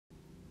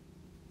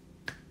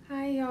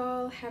Hi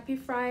y'all, happy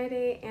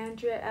Friday.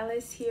 Andrea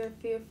Ellis here,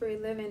 Fear Free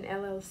Living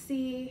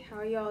LLC. How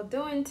are y'all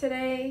doing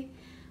today?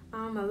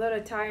 I'm a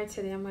little tired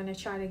today. I'm going to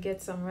try to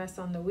get some rest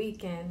on the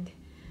weekend.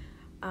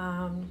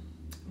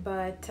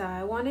 But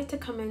I wanted to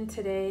come in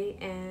today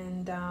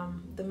and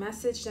the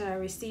message that I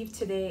received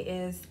today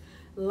is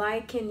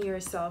liking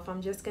yourself.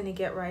 I'm just going to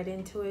get right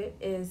into it,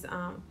 is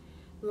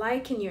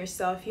liking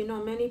yourself. You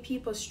know, many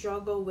people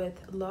struggle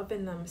with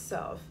loving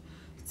themselves.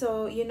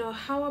 So,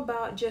 how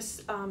about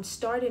just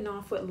starting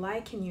off with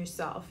liking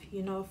yourself?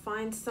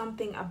 Find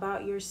something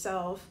about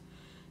yourself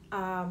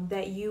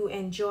that you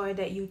enjoy,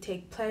 that you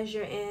take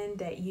pleasure in,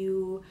 that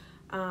you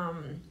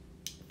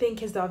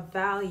think is of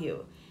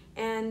value.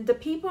 And the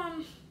people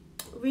I'm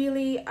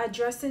really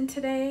addressing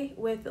today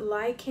with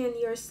liking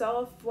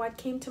yourself, what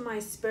came to my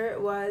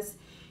spirit was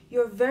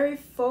you're very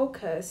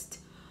focused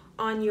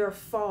on your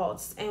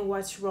faults and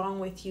what's wrong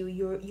with you.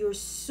 You're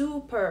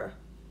super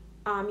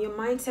your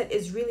mindset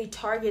is really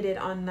targeted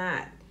on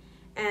that.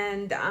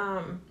 And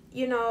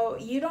you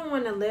don't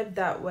want to live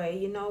that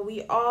way.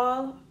 We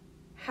all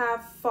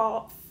have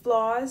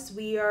flaws.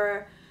 We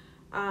are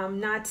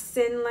not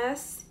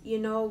sinless.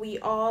 We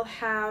all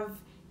have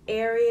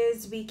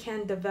areas we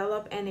can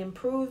develop and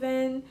improve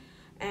in,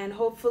 and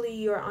hopefully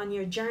you're on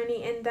your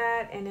journey in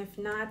that. And if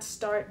not,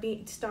 start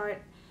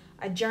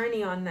a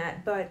journey on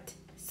that. But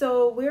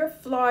so we're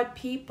flawed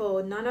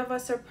people. None of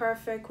us are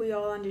perfect. We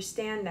all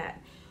understand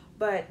that.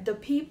 But the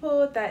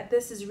people that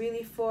this is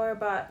really for,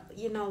 about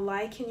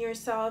liking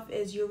yourself,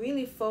 is you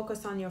really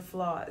focus on your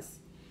flaws.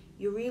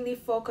 You really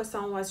focus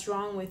on what's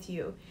wrong with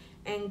you.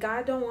 And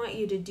God don't want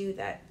you to do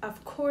that.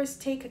 Of course,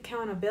 take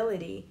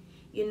accountability.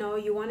 You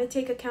want to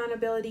take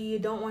accountability. You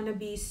don't want to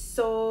be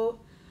so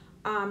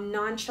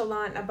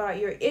nonchalant about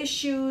your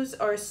issues,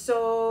 or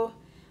so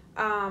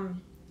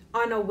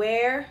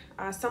unaware.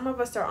 Some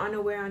of us are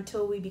unaware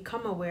until we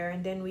become aware,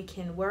 and then we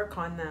can work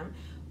on them.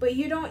 But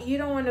you don't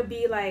want to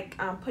be like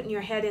putting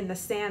your head in the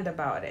sand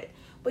about it.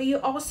 But you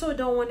also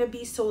don't want to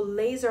be so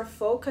laser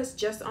focused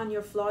just on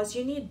your flaws.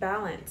 You need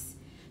balance.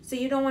 So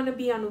you don't want to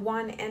be on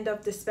one end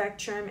of the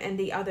spectrum and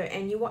the other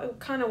end. You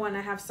kind of want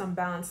to have some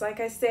balance. Like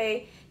I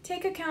say,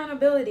 take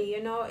accountability.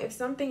 If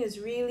something is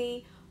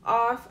really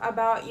off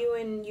about you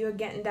and you're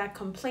getting that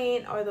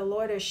complaint, or the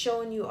Lord has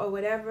shown you, or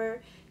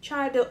whatever,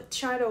 try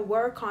to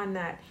work on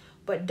that.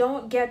 But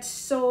don't get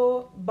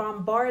so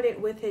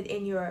bombarded with it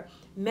in your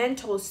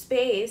mental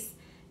space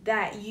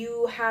that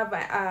you have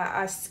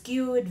a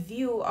skewed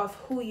view of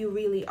who you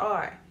really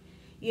are.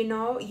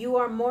 You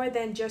are more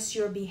than just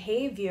your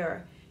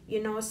behavior.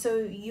 So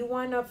you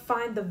want to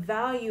find the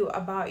value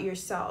about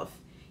yourself.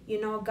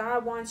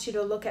 God wants you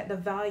to look at the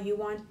value. He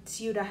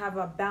wants you to have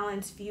a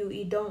balanced view.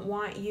 He don't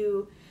want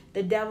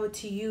the devil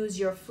to use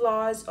your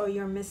flaws or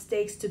your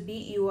mistakes to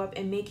beat you up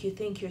and make you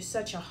think you're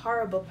such a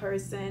horrible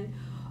person.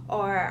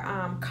 Or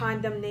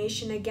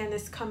condemnation, again,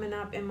 is coming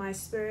up in my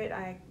spirit.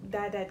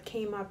 That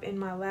came up in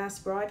my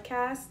last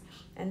broadcast,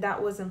 and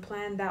that wasn't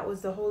planned. That was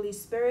the Holy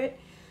Spirit.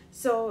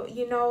 So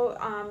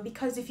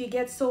because if you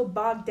get so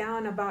bogged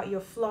down about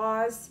your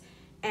flaws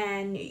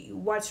and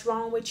what's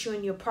wrong with you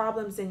and your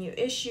problems and your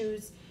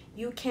issues,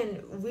 you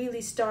can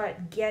really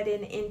start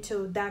getting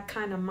into that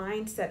kind of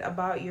mindset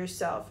about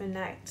yourself, and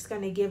that's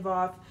going to give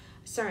off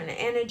certain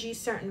energy,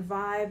 certain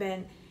vibe,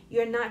 and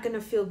you're not going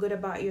to feel good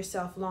about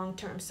yourself long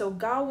term. So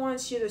God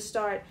wants you to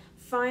start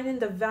finding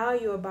the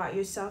value about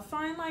yourself.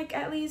 Find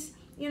at least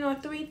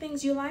 3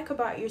 things you like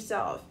about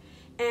yourself,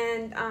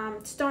 and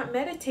start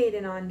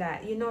meditating on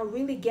that.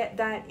 Really get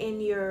that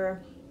in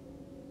your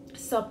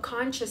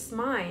subconscious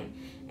mind.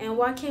 And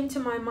what came to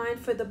my mind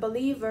for the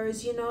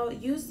believers,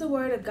 use the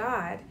word of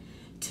God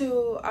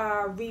to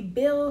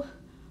rebuild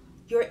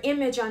your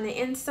image on the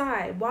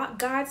inside. What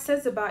God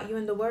says about you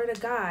in the word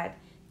of God.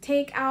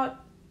 Take out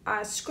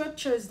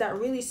scriptures that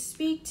really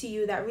speak to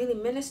you, that really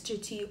minister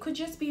to you. Could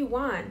just be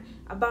one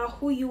about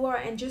who you are,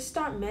 and just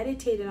start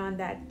meditating on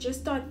that. Just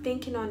start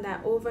thinking on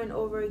that over and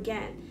over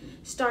again.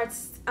 Start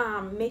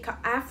make an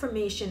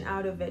affirmation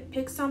out of it.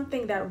 Pick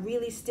something that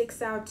really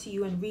sticks out to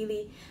you and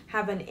really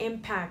have an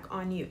impact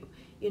on you.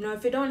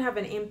 If it don't have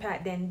an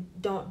impact, then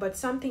don't. But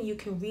something you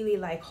can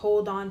really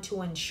hold on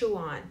to and chew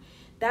on.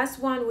 That's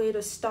one way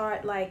to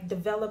start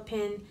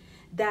developing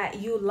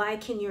that you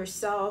liking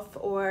yourself,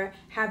 or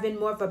having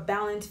more of a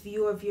balanced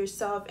view of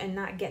yourself, and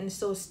not getting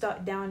so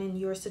stuck down in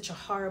you're such a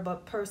horrible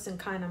person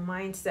kind of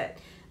mindset.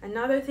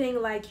 Another thing,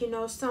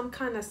 some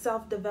kind of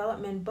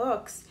self-development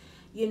books,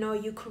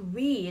 you could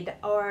read,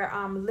 or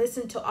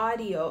listen to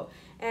audio.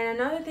 And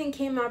another thing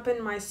came up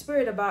in my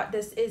spirit about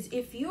this is,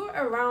 if you're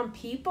around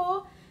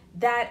people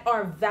that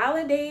are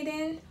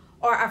validating,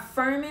 or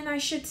affirming, I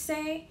should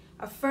say,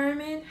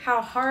 affirming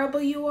how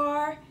horrible you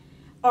are,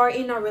 or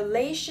in a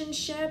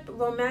relationship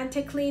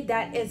romantically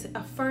that is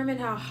affirming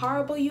how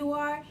horrible you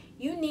are,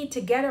 you need to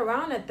get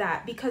around at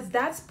that, because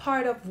that's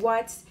part of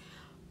what's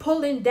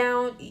pulling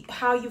down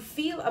how you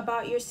feel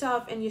about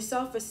yourself and your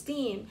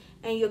self-esteem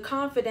and your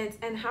confidence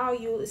and how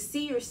you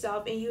see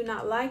yourself and you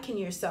not liking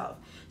yourself.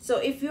 So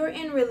if you're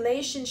in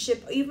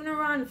relationship, even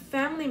around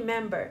family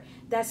member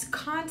that's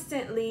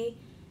constantly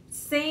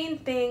saying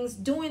things,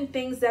 doing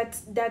things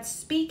that's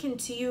speaking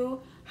to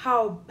you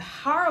how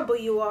horrible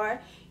you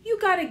are, you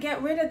got to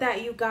get rid of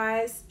that, you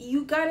guys.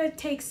 You got to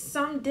take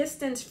some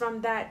distance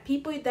from that.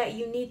 People that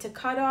you need to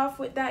cut off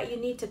with that, you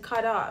need to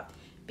cut off.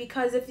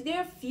 Because if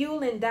they're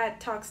fueling that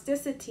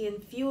toxicity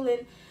and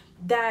fueling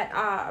that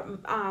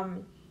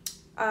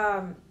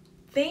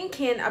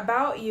thinking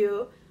about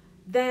you,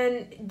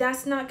 then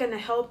that's not going to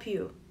help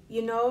you.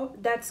 You know,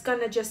 that's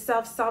going to just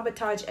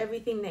self-sabotage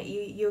everything that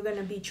you're going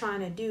to be trying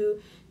to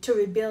do to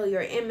rebuild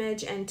your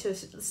image and to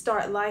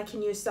start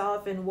liking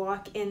yourself and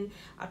walk in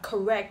a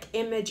correct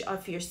image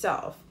of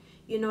yourself.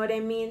 You know what I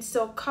mean?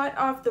 So cut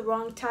off the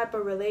wrong type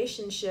of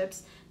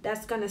relationships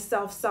that's going to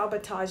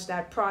self-sabotage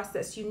that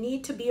process. You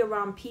need to be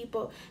around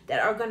people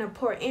that are going to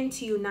pour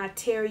into you, not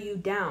tear you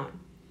down.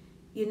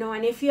 You know,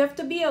 and if you have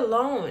to be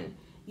alone,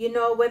 you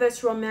know, whether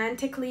it's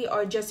romantically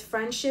or just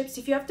friendships,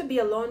 if you have to be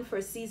alone for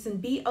a season,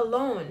 be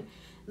alone.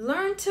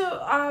 Learn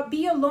to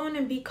be alone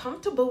and be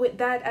comfortable with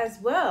that as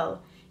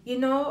well. You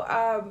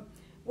know,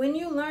 when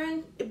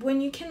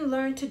you can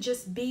learn to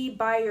just be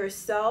by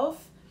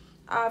yourself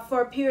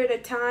for a period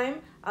of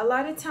time, a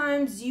lot of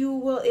times it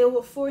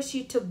will force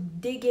you to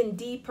dig in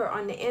deeper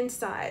on the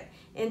inside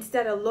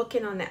instead of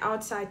looking on the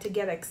outside to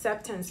get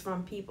acceptance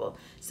from people.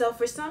 So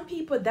for some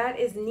people that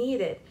is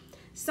needed.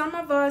 Some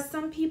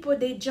people,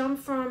 they jump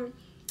from,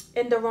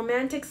 in the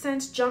romantic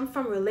sense, jump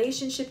from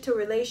relationship to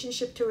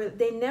relationship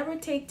they never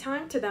take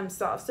time to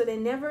themselves. So they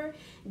never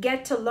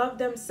get to love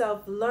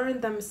themselves, learn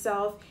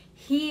themselves,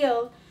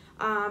 heal,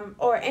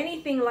 or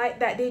anything like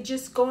that. They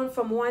just going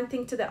from one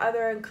thing to the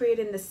other and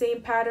creating the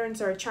same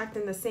patterns or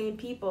attracting the same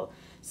people.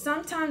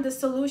 Sometimes the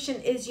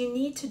solution is you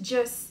need to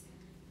just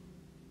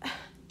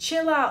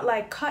chill out,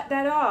 like cut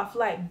that off,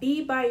 like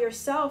be by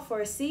yourself for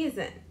a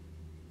season.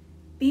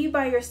 Be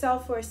by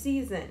yourself for a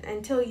season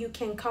until you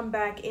can come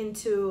back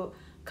into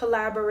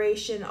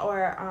collaboration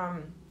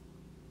or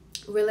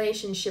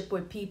relationship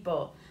with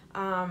people.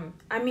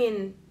 I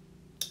mean,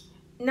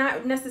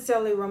 not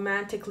necessarily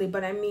romantically,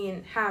 but I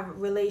mean have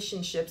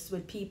relationships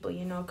with people,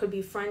 you know, it could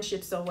be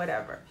friendships or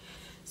whatever.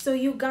 So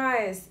you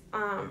guys,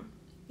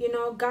 you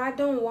know, God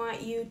don't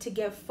want you to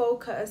get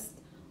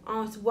focused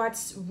on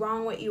what's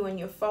wrong with you and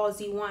your faults.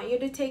 He wants you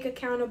to take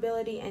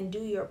accountability and do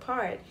your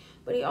part.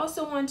 But he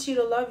also wants you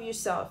to love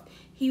yourself.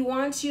 He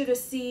wants you to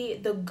see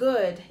the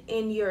good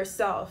in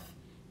yourself.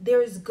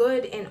 There's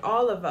good in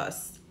all of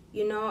us,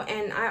 you know.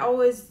 And I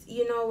always,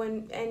 you know,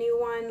 when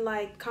anyone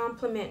like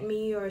compliment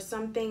me or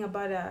something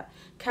about a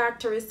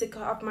characteristic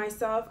of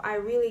myself, I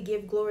really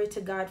give glory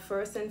to God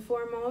first and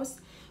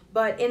foremost.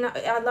 But in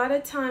a lot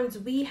of times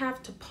we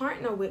have to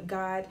partner with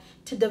God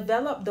to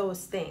develop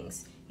those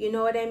things. You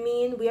know what I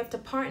mean? We have to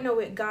partner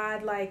with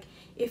God. Like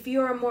if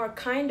you're a more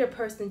kinder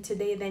person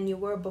today than you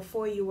were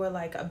before you were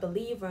like a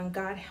believer and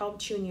God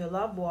helped you in your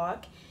love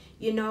walk,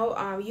 you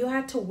know, you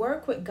had to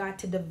work with God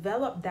to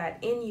develop that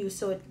in you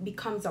so it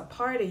becomes a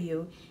part of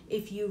you.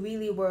 If you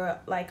really were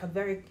like a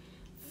very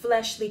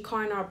fleshly,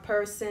 carnal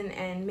person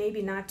and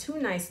maybe not too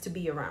nice to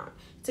be around.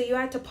 So you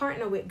had to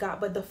partner with God,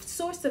 but the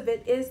source of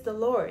it is the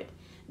Lord.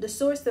 The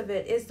source of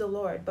it is the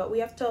Lord. But we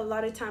have to a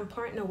lot of time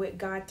partner with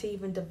God to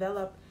even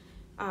develop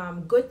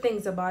good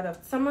things about us.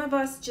 Some of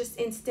us just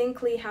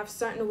instinctively have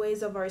certain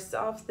ways of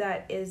ourselves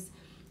that is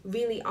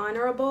really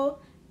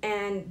honorable,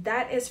 and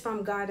that is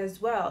from God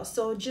as well.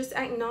 So just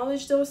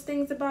acknowledge those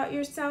things about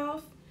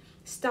yourself.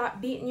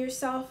 Stop beating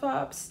yourself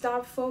up.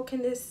 Stop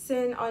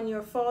focusing on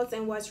your faults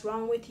and what's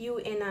wrong with you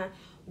in a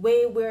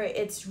way where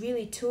it's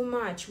really too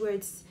much, where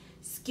it's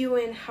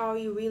skewing how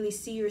you really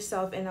see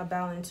yourself in a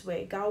balanced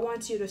way. God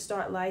wants you to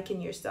start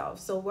liking yourself.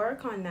 So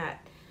work on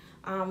that.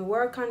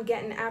 Work on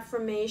getting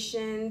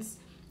affirmations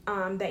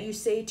that you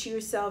say to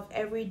yourself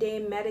every day,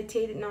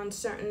 meditating on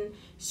certain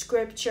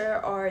scripture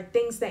or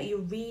things that you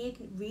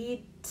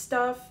read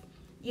stuff,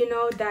 you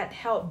know, that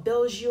help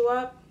build you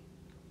up.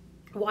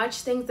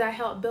 Watch things that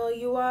help build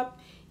you up.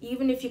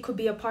 Even if you could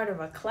be a part of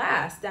a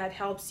class that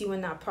helps you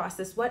in that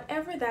process,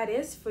 whatever that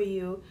is for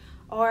you,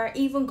 or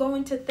even go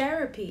into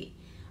therapy.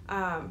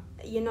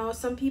 You know,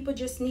 some people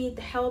just need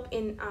help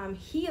in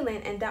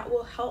healing, and that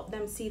will help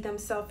them see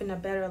themselves in a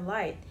better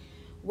light.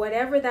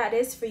 Whatever that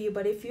is for you.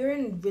 But if you're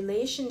in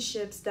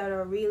relationships that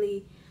are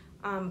really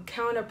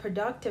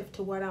counterproductive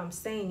to what I'm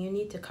saying, you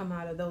need to come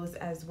out of those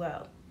as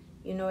well.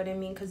 You know what I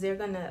mean? Because they're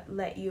going to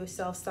let you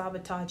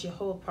self-sabotage your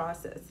whole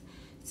process.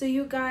 So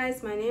you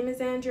guys, my name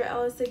is Andrea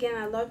Ellis again.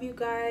 I love you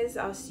guys.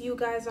 I'll see you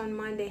guys on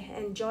Monday.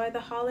 Enjoy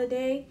the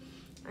holiday.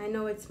 I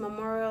know it's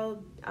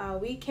Memorial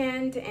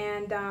weekend,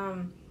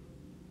 and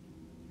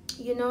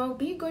you know,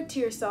 be good to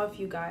yourself,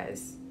 you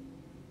guys.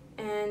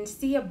 And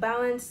see a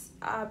balanced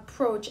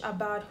approach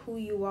about who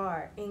you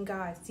are in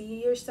God.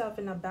 See yourself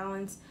in a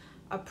balanced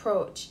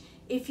approach.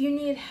 If you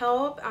need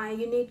help,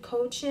 you need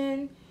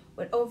coaching,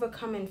 with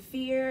overcoming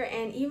fear,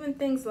 and even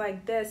things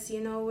like this.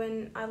 You know,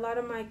 when a lot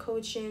of my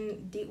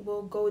coaching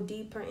will go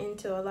deeper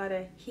into a lot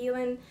of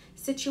healing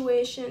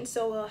situations,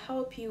 so it will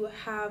help you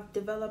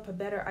develop a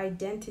better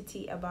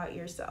identity about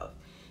yourself.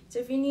 So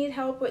if you need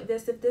help with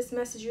this, if this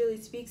message really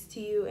speaks to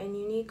you and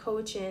you need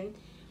coaching,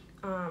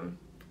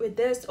 with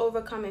this,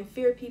 overcoming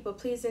fear, people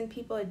pleasing,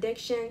 people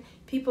addiction,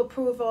 people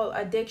approval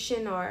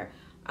addiction, or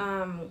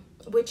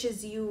which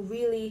is you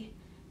really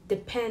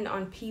depend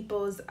on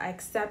people's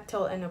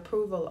acceptance and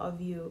approval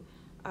of you,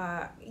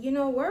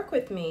 work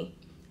with me.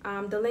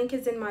 The link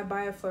is in my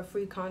bio for a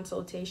free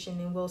consultation,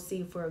 and we'll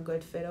see if we're a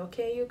good fit.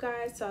 Okay, you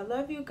guys? So I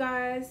love you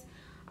guys.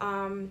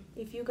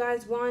 If you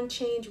guys want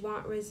change,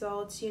 want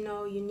results, you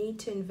need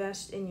to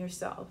invest in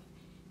yourself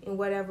in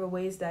whatever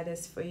ways that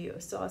is for you.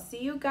 So I'll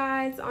see you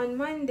guys on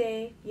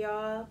Monday,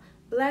 y'all.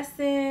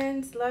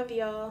 Blessings. Love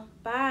y'all.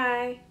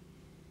 Bye.